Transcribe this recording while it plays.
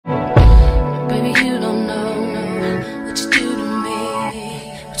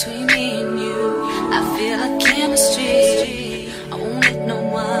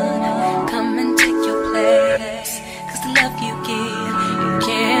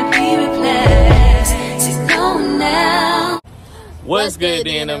What's good,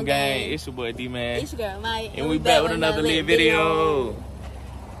 D&M gang? It's your boy D-Man. It's your girl Maya. And we back with another lit video.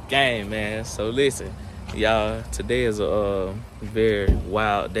 Gang, man. So listen, y'all, today is a very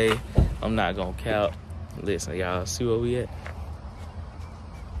wild day. I'm not gonna count. Listen, y'all, see where we at?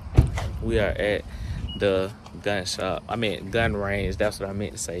 We are at the gun shop. I mean, gun range. That's what I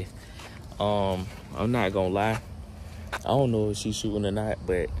meant to say. I'm not gonna lie. I don't know if she's shooting or not,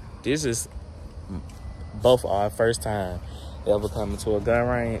 but this is both our first time ever coming to a gun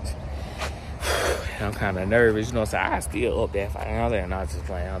range. I'm kind of nervous, you know. So I still up that fight. I'm just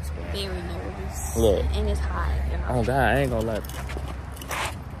playing. Very nervous. Look, and it's hot. Oh God, I ain't gonna lie.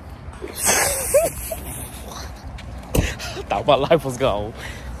 I thought my life was gone.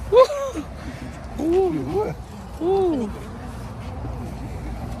 Woo.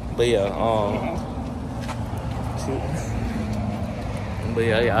 But yeah, but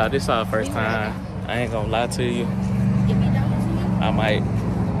yeah, y'all, this is our first time. I ain't gonna lie to you. I might.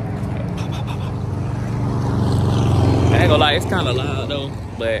 I ain't gonna lie, it's kind of loud though.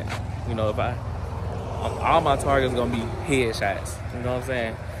 But you know, if all my targets gonna be headshots. You know what I'm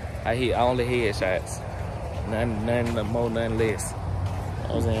saying? I hit only headshots. Nothing more, nothing less. You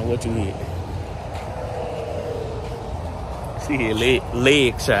know what I'm saying? What you hit? She hit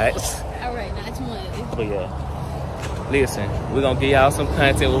leg shots. All right, not too much. But yeah. Listen, we're gonna give y'all some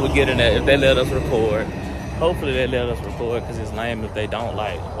content when we get in there if they let us record. Hopefully they let us record, because it's lame if they don't.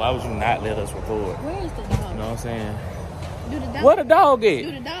 Like, why would you not let us record? Where is the dog? You know what I'm saying? Do the dog, where the dog at?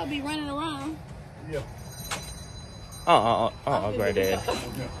 Do the dog be running around? Yeah. Granddad.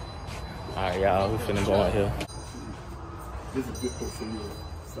 Alright, y'all, we finna go out here. This is good for you.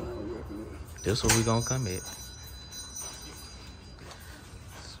 This where we gonna come at.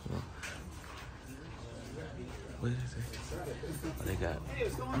 What is it? Oh, they got.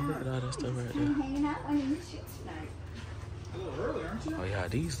 Look at all that stuff right there. Hanging out on your shit tonight. A little early, aren't you? Oh yeah,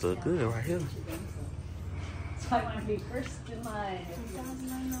 these look good right here. So I want to be first in line.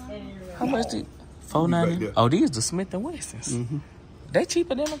 How much did? $4.90. Oh, these the Smith and Wessons. They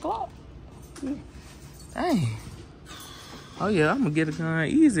cheaper than a Glock. Dang. Oh yeah, I'm gonna get a gun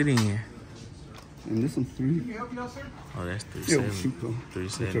easy then. And this one's $3. Can you help me out, sir? Oh, that's Yeah, we'll shoot them.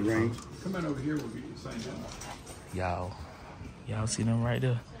 370. Range. Come on over here, we'll get you signed up. Y'all see them right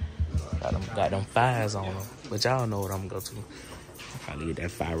there? Got them fires on them. But y'all know what I'm gonna go to. Probably get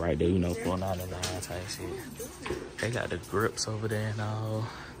that fire right there, you know, $4.99 type shit. They got the grips over there and all.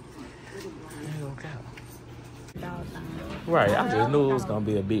 Ain't gonna count. Right, I just knew it was gonna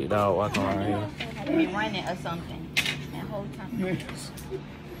be a big dog walking around here. Had to be running or something that whole time.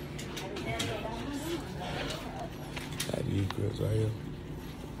 Got these grips right here.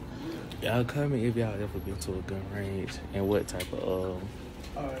 Y'all comment if y'all ever been to a gun range and what type of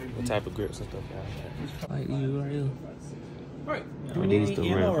grips and stuff y'all got. Like these right here. Right. Do we need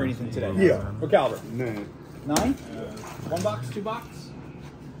any ammo or anything today? Yeah. What caliber? 9. 9? 1 box, 2 box?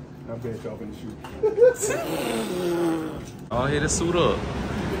 I bet y'all gonna shoot. Go ahead and suit up.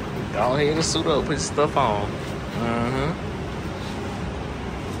 Go ahead and suit up. Put your stuff on.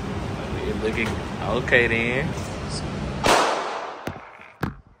 Looking okay then.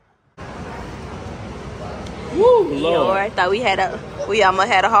 Woo, Lord. I thought we almost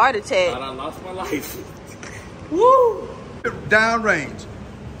had a heart attack. I lost my life. Woo! Down range.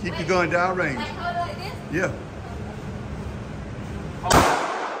 Keep your gun down range. Like this? Yeah.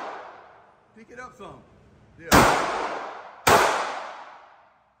 Pick it up some. Yeah.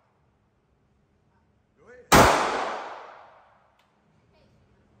 Go ahead.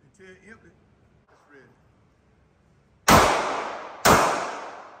 Until it's empty. It's ready.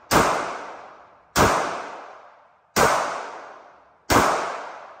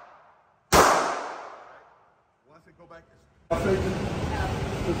 Once it go back, push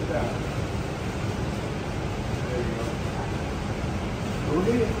it down. There you go. Go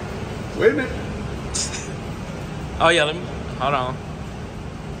ahead. Wait a minute. Oh yeah, let me hold on.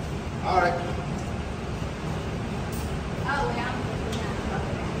 All right. Oh, yeah.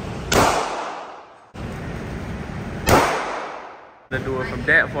 To do it from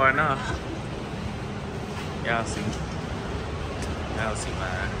that far now. Y'all see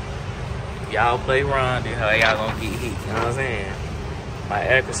mine. Y'all play Ron, then how y'all gonna get hit. You know what I'm saying? My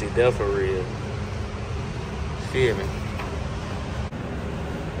accuracy definitely real. Feel me?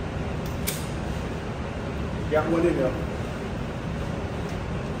 Got one in there.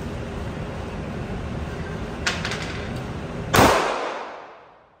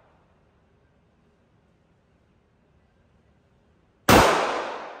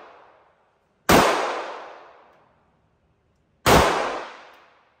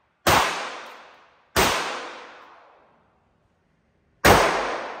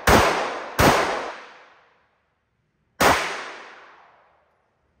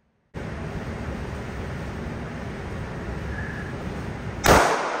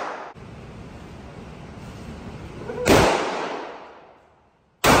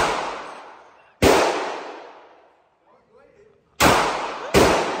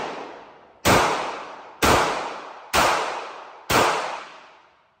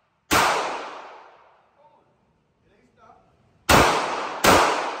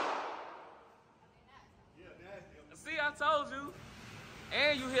 told you.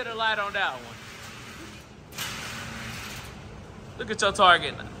 And you hit a light on that one. Look at your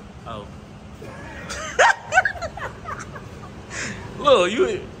target. Oh. Look, you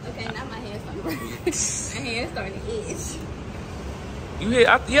hit. Okay, now my hand's starting to burn. My hand's starting to itch. You hit,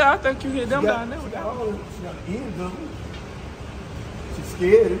 I think you hit them down there. She got the ends of it. She's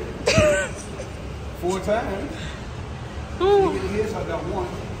scared. 4 times. Ooh. You get the headshot got 1.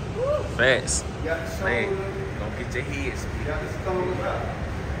 Facts. You got the Man, shoulder. don't get your heads. You got the stomach out.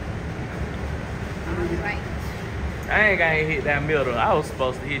 All right. I ain't gonna hit that middle. I was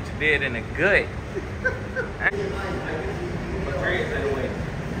supposed to hit you dead in the gut.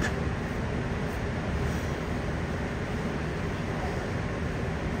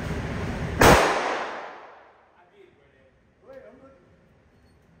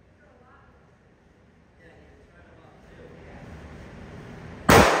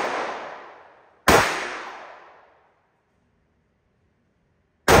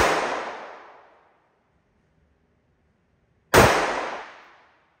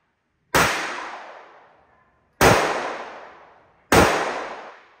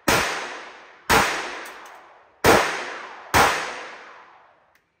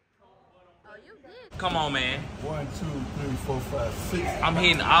 Come on, man. 1, 2, 3, 4, 5, 6. I'm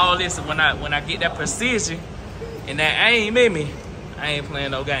hitting all this when I get that precision and that aim in me. I ain't playing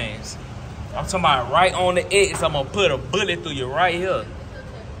no games. I'm talking about right on the X. I'm gonna put a bullet through you right here.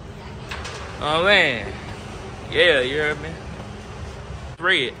 Oh man, yeah, you heard me.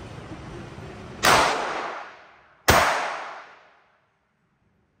 Red.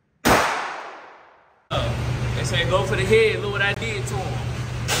 They say go for the head. Look what I did to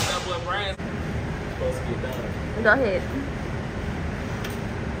him. That boy Brian supposed to get done. Go ahead.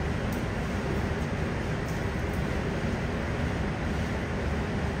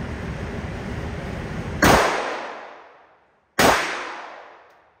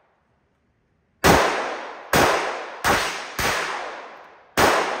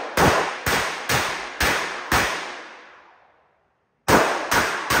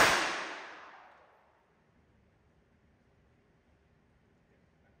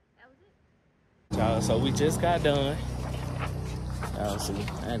 Y'all, so we just got done. Y'all see,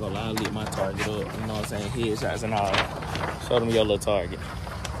 I ain't gonna lie, I lit my target up. You know what I'm saying? Headshots and all. Show them your little target.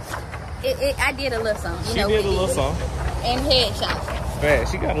 I did a little something. She did a little something. And headshots. Right,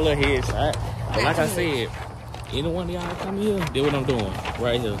 she got a little headshot. But like I said, any one of y'all come here, do what I'm doing.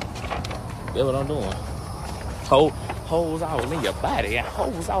 Right here. Do what I'm doing. Holes all in your body.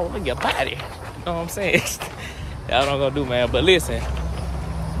 Holes all in your body. You know what I'm saying? Y'all don't gonna do, man. But listen.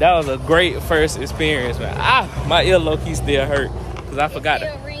 That was a great first experience, man. My ear low-key still hurt because I forgot.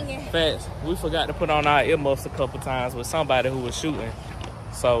 Facts. We forgot to put on our earmuffs a couple times with somebody who was shooting.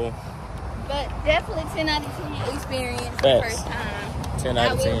 So. But definitely 10 out of 10 experience the Facts. first time. 10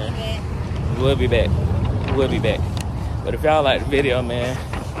 out of 10. We'll be back. We'll be back. But if y'all like the video, man.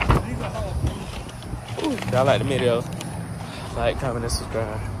 If y'all like the video, like, comment, and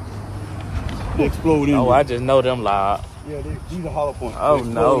subscribe. They explode in. Oh, I just know them loud. Yeah, these are hollow points. Oh,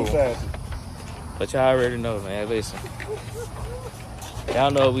 no. Fast. But y'all already know, man. Listen. Y'all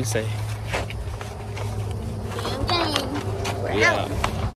know what we say. Damn game. We're Yeah. out.